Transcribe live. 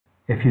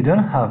If you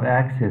don't have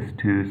access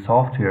to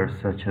software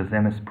such as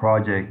MS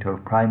Project or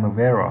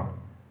Primavera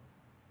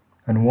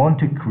and want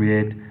to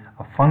create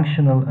a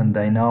functional and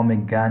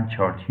dynamic Gantt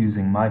chart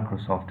using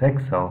Microsoft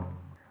Excel,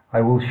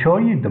 I will show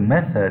you the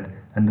method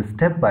and the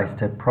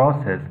step-by-step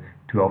process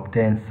to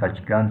obtain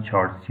such Gantt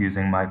charts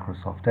using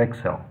Microsoft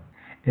Excel.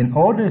 In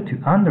order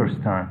to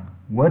understand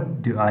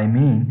what do I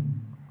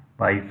mean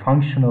by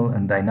functional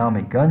and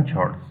dynamic Gantt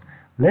charts,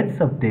 let's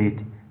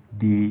update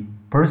the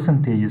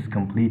percentages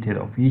completed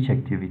of each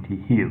activity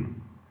here.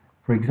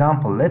 For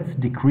example, let's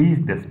decrease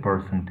this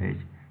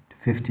percentage to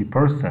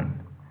 50%.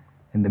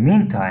 In the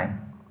meantime,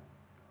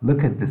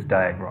 look at this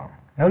diagram.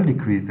 I'll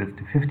decrease this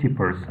to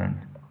 50%.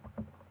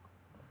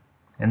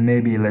 And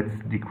maybe let's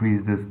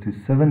decrease this to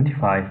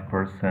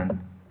 75%,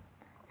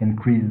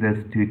 increase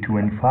this to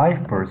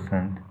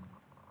 25%,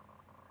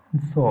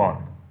 and so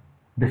on.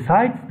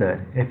 Besides that,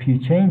 if you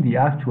change the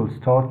actual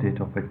start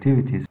date of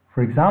activities,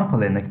 for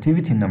example, in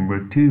activity number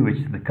 2, which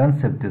is the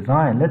concept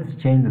design, let's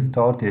change the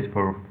start date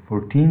for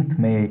 14th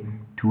May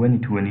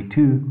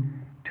 2022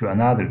 to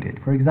another date.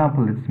 For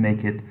example, let's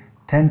make it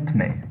 10th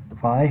May,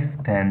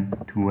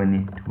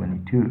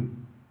 5/10/2022.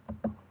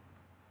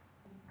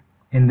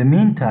 In the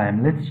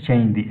meantime, let's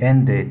change the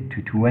end date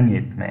to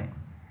 20th May,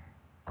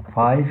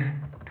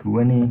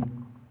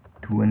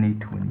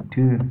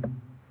 5/20/2022.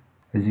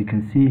 As you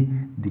can see,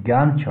 the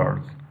Gantt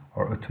charts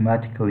are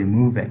automatically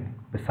moving.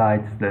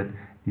 Besides that,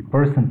 the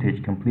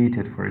percentage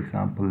completed, for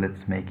example,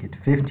 let's make it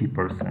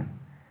 50%.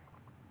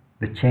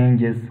 The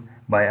changes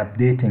by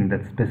updating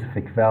that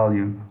specific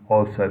value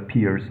also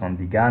appears on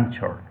the Gantt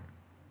chart.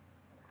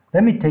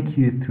 Let me take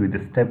you through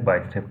the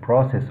step-by-step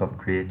process of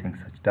creating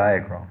such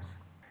diagrams.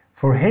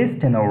 For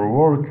haste in our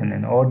work and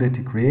in order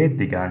to create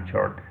the Gantt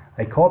chart,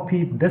 I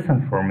copied this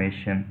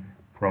information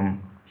from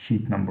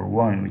sheet number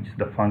 1, which is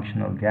the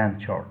functional Gantt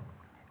chart.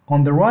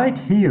 On the right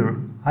here,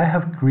 I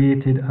have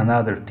created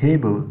another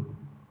table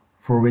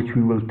for which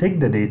we will take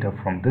the data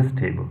from this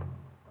table.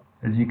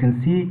 As you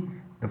can see,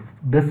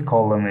 this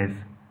column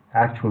is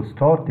actual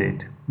start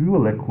date. We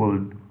will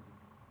equal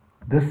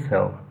this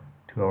cell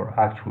to our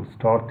actual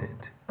start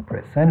date.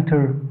 Press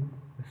enter.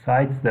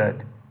 Besides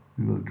that,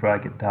 we will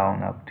drag it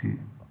down up to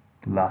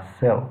the last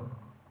cell.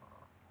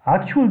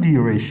 Actual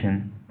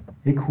duration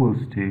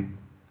equals to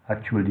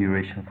actual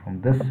duration from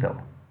this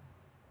cell.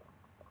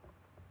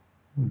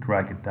 We'll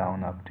drag it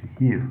down up to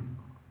here.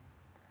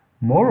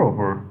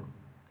 Moreover,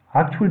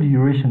 actual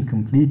duration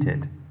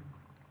completed.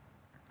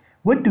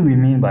 What do we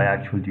mean by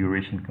actual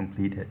duration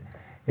completed?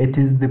 It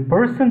is the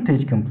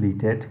percentage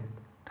completed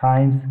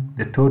times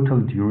the total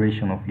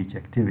duration of each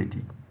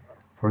activity.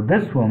 For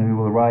this one, we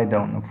will write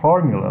down a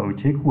formula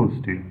which equals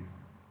to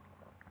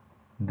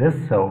this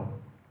cell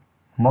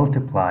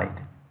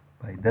multiplied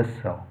by this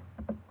cell.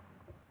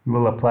 We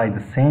will apply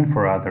the same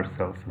for other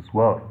cells as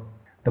well.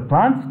 The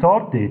planned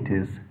start date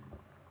is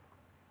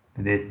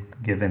the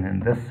date given in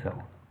this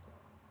cell.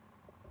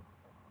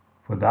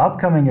 For the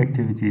upcoming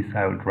activities,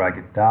 I will drag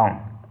it down.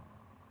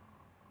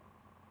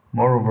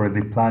 Moreover,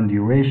 the planned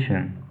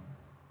duration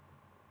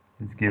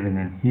is given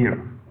in here.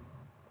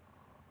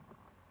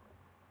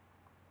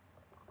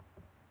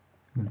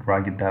 We'll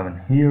drag it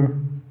down here,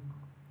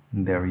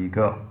 and there you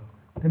go.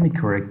 Let me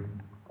correct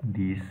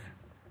these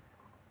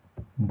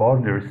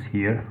borders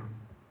here.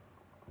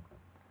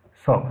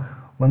 So,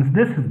 once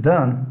this is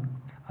done,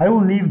 I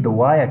will leave the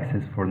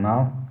y-axis for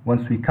now.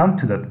 Once we come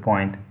to that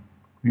point,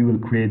 we will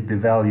create the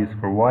values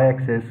for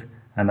y-axis,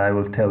 and I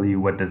will tell you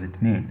what does it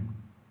mean.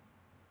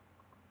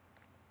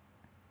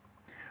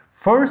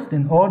 First,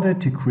 in order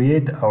to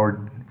create our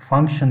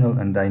functional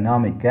and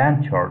dynamic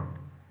Gantt chart,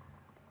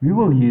 we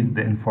will use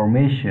the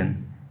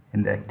information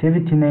in the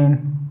activity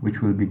name,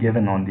 which will be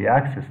given on the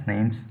axis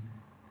names,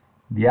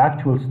 the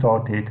actual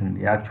start date, and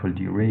the actual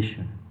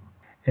duration.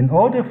 In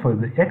order for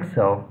the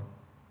Excel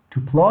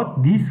to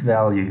plot these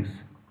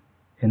values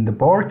in the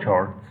bar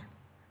charts,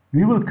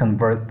 we will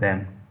convert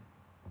them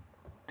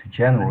to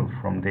general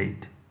from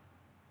date.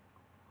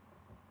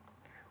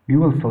 We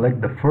will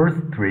select the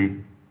first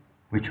three,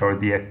 which are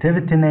the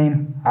activity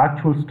name,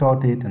 actual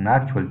start date, and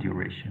actual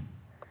duration.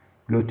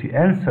 Go to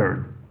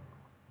Insert,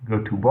 go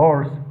to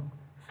Bars,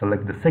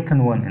 select the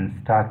second one in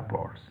Stack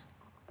Bars.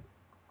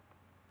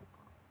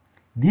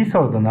 These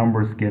are the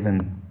numbers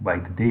given by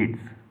the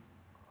dates.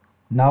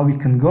 Now we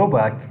can go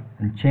back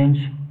and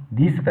change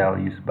these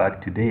values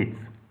back to dates.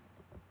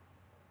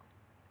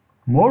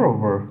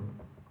 Moreover,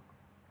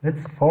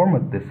 let's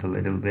format this a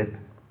little bit,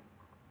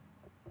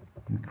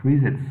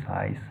 increase its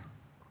size.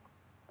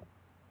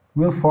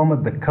 We'll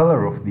format the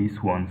color of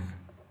these ones.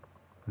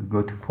 We'll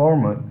go to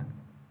Format,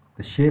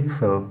 the shape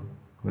fill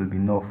will be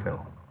no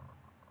fill.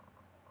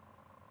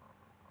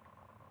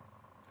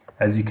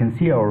 As you can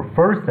see, our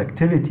first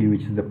activity,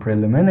 which is the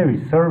preliminary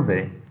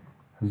survey,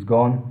 has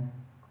gone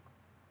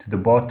to the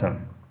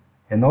bottom.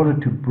 In order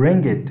to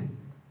bring it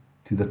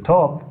to the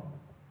top,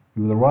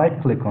 we will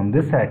right-click on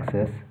this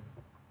axis,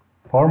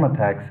 Format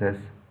Axis,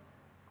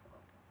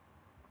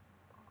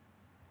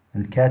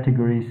 and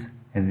Categories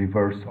in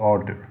Reverse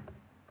Order.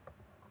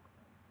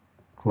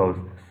 Close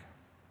this.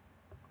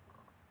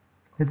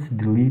 Let's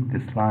delete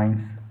these lines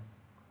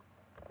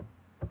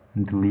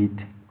and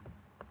delete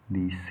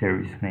these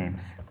series names.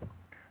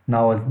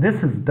 Now as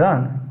this is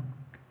done,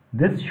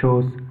 this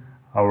shows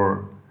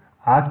our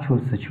actual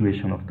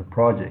situation of the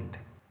project.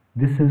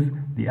 This is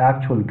the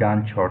actual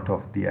Gantt chart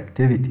of the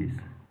activities.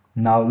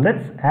 Now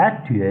let's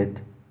add to it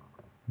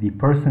the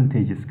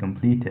percentages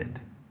completed.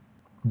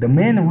 The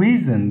main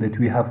reason that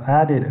we have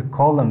added a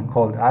column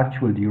called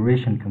actual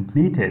duration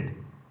completed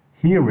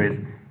here is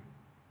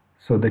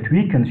so that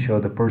we can show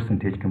the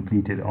percentage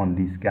completed on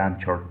these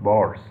Gantt chart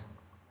bars.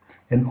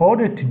 In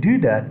order to do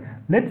that,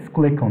 let's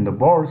click on the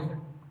bars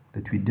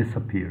that we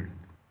disappeared.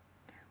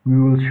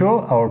 We will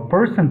show our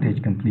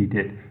percentage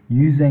completed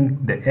using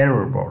the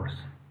error bars.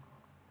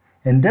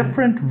 In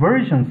different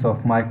versions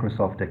of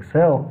Microsoft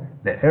Excel,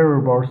 the error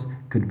bars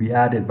could be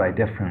added by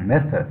different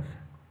methods.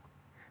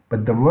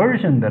 But the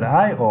version that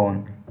I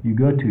own, you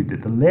go to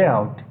the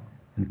layout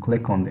and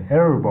click on the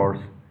error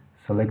bars,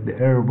 select the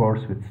error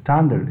bars with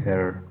standard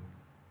error.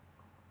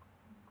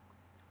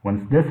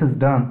 Once this is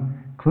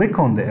done, click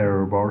on the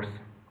error bars,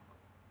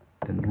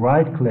 then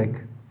right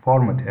click,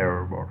 format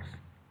error bars.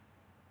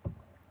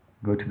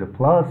 Go to the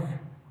plus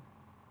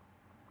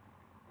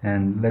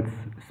and let's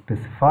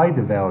specify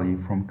the value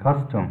from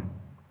custom.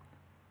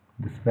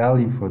 This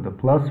value for the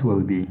plus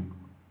will be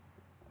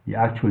the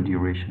actual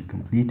duration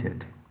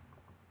completed.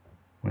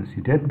 Once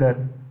you did that,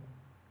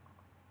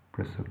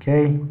 press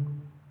OK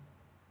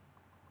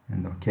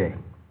and OK.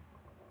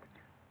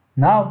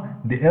 Now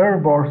the error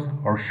bars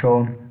are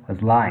shown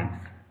as lines.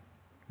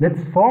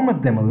 Let's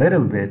format them a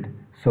little bit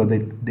so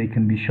that they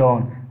can be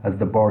shown as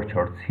the bar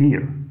charts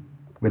here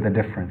with a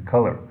different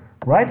color.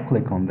 Right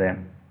click on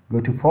them, go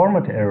to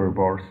format error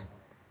bars,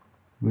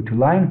 go to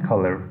line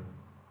color,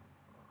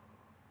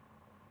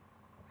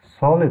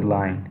 solid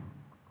line.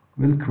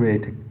 We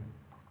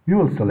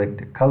will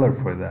select a color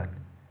for that.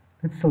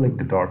 Let's select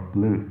the dark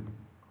blue.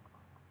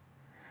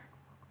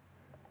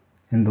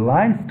 In the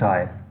line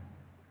style,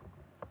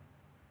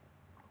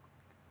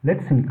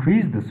 let's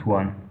increase this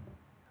one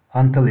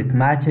until it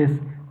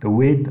matches the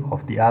weight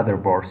of the other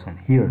bars on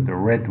here, the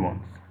red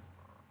ones.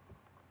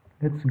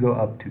 Let's go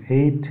up to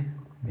 8,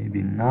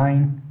 maybe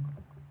 9.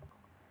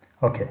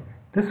 Okay,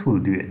 this will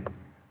do it.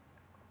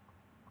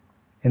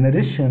 In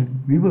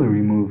addition, we will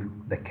remove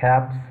the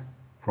caps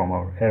from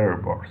our error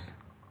bars.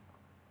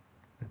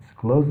 Let's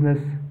close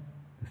this.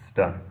 It's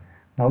done.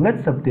 Now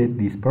let's update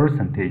these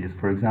percentages.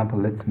 For example,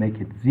 let's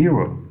make it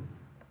 0.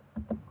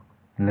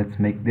 And let's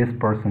make this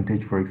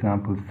percentage, for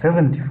example,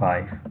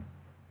 75.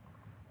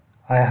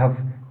 I have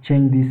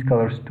changed these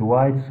colors to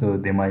white so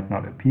they might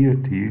not appear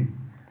to you.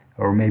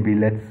 Or maybe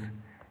let's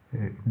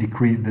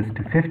decrease this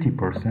to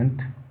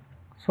 50%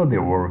 so they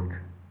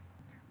work.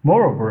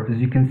 Moreover, as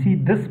you can see,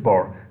 this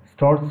bar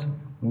starts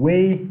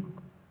way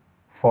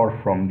far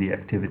from the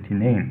activity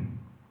name.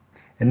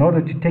 In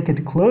order to take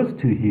it close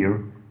to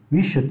here,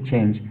 we should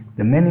change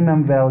the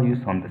minimum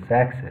values on this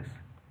axis.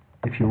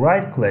 If you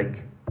right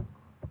click,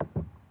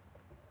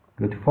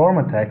 go to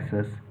format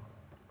axis,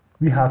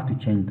 we have to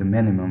change the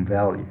minimum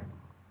value.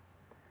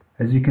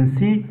 As you can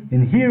see,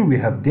 in here we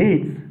have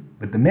dates,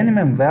 but the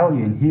minimum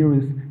value in here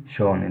is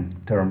shown in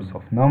terms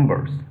of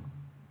numbers.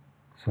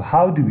 So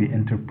how do we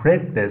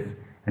interpret this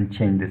and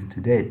change this to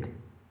date?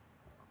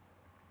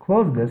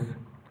 Close this.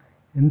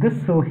 In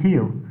this cell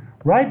here,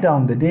 write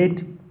down the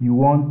date you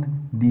want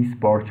these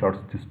bar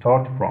charts to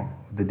start from,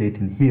 the date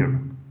in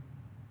here.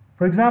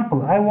 For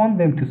example, I want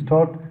them to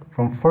start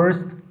from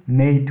 1st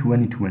May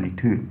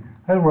 2022.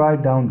 I'll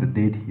write down the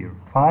date here,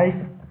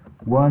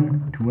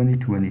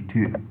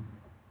 5/1/2022.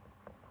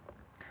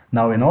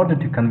 Now in order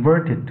to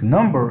convert it to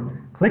number,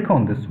 click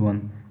on this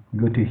one,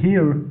 go to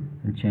here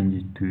and change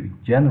it to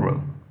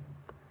general.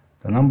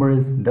 The number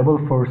is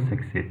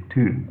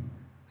 44682.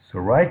 So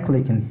right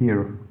click in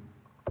here,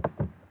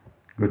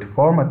 go to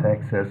format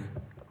axis,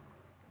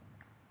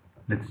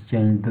 let's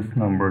change this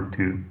number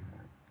to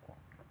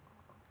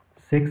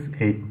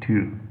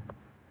 682.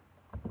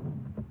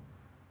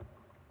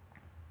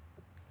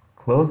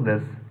 Close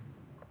this.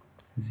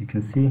 As you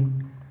can see,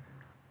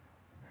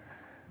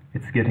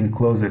 it's getting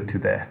closer to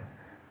that.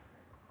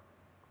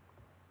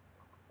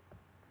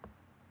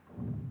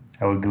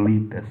 I will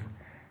delete this.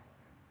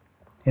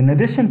 In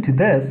addition to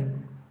this,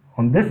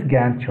 on this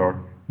Gantt chart,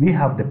 we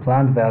have the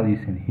planned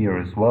values in here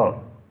as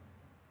well.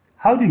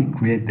 How do you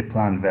create the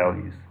planned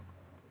values?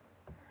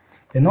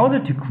 In order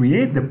to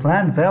create the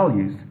planned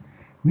values,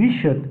 we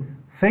should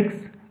fix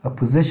a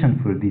position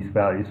for these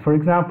values. For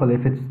example,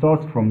 if it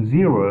starts from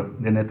 0,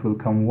 then it will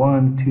come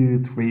 1, 2,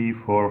 3,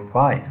 4,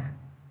 5.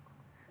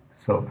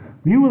 So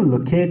we will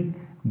locate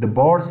the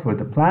bars for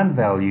the planned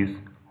values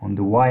on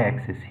the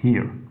y-axis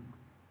here.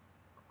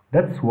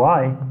 That's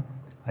why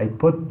I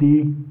put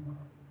the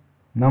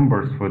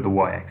numbers for the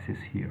y-axis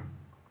here.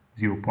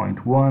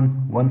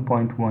 0.1,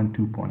 1.1,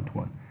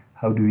 2.1.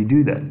 How do we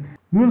do that?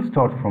 We will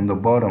start from the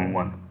bottom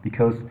one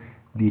because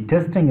the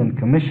testing and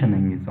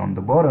commissioning is on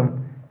the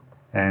bottom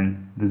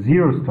and the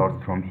 0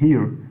 starts from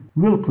here.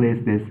 We'll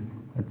place this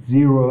at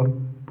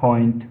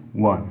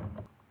 0.1.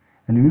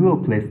 and we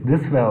will place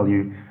this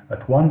value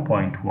at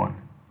 1.1.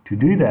 To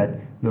do that,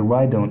 we'll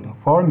write down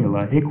a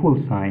formula equal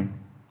sign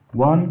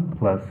 1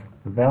 plus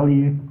the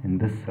value in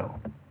this cell.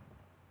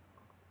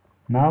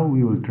 Now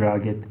we will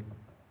drag it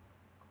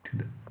to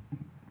the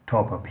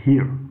top up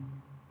here.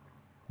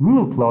 We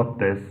will plot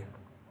this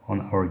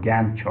on our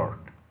Gantt chart.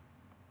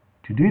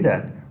 To do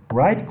that,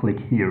 right click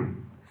here,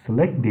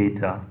 select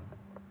data,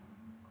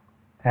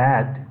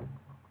 add.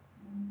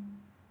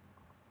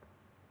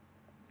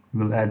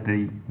 We'll add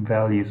the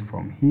values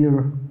from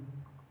here,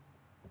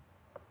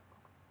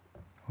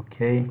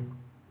 OK,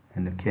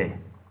 and OK.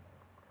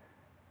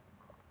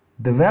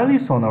 The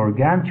values on our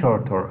Gantt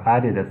chart are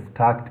added as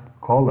stacked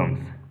columns,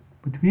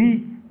 but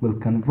we will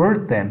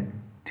convert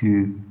them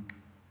to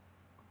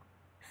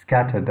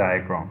scatter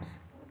diagrams.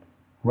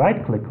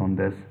 Right click on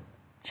this,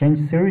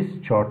 change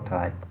series chart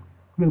type,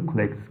 we'll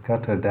click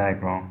scatter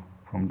diagram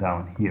from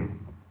down here.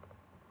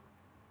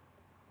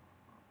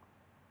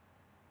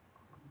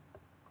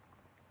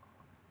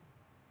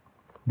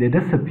 They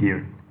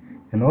disappeared.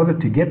 In order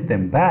to get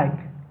them back,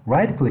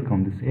 right click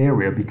on this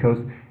area because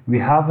we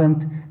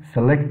haven't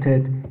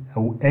selected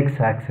an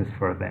x-axis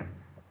for them.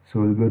 So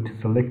we'll go to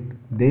select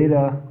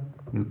data,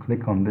 we'll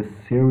click on this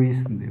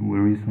series we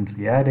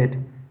recently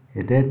added,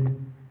 edit,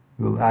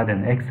 we'll add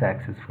an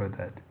x-axis for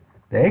that.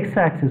 The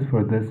x-axis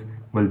for this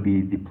will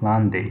be the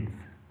plan dates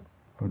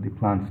or the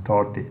plan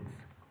start dates.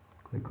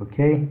 Click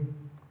OK, and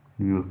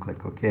we will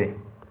click OK.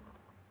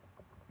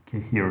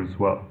 OK here as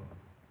well.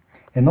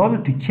 In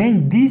order to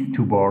change these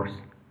two bars,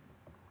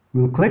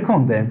 we'll click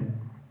on them,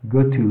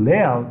 go to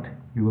layout,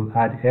 we will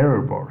add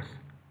error bars.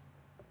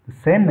 The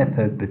same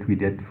method that we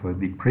did for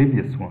the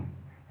previous one.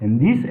 In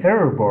these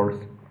error bars,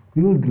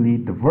 we will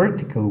delete the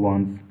vertical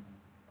ones.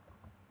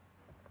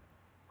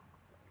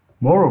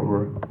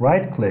 Moreover,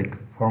 right click,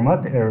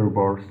 format error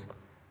bars.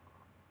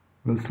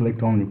 We'll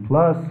select only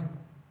plus,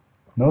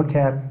 no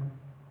cap.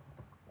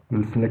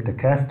 We'll select a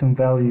custom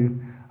value.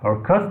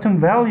 Our custom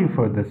value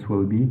for this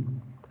will be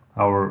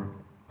our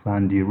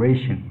plan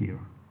duration here.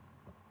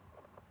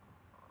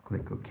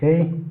 Click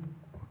OK,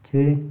 OK,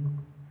 and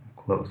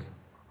close.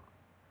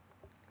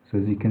 So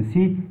as you can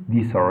see,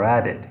 these are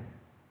added.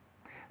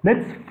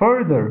 Let's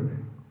further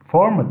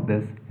format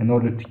this in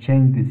order to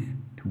change these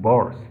two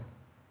bars.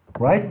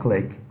 Right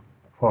click,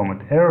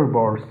 format error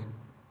bars.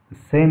 The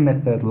same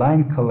method,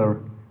 line color,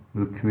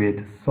 we'll create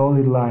a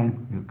solid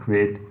line.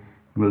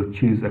 We'll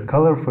choose a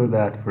color for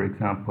that. For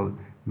example,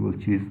 we will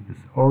choose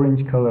this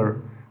orange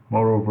color.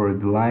 Moreover,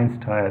 the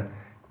line style,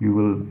 we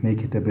will make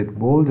it a bit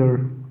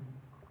bolder.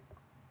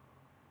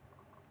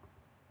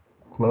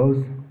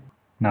 Close.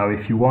 Now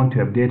if you want to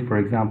update, for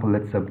example,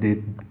 let's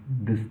update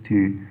this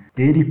to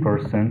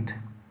 80%,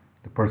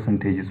 the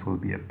percentages will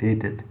be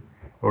updated.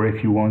 Or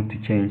if you want to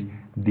change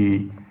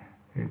the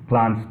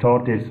plan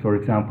start dates, for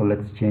example,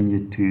 let's change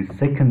it to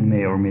 2nd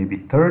May or maybe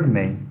 3rd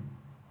May.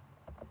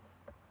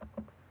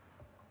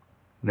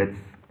 Let's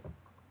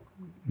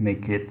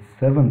make it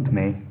 7th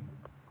May.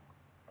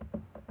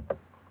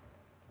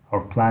 Our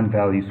plan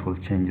values will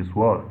change as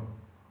well,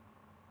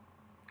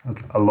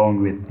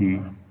 along with the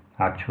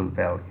actual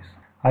values.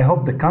 I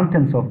hope the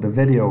contents of the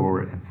video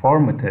were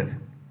informative.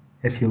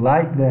 If you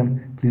liked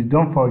them, please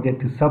don't forget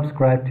to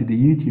subscribe to the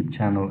YouTube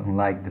channel and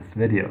like this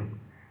video.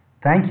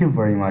 Thank you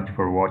very much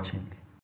for watching.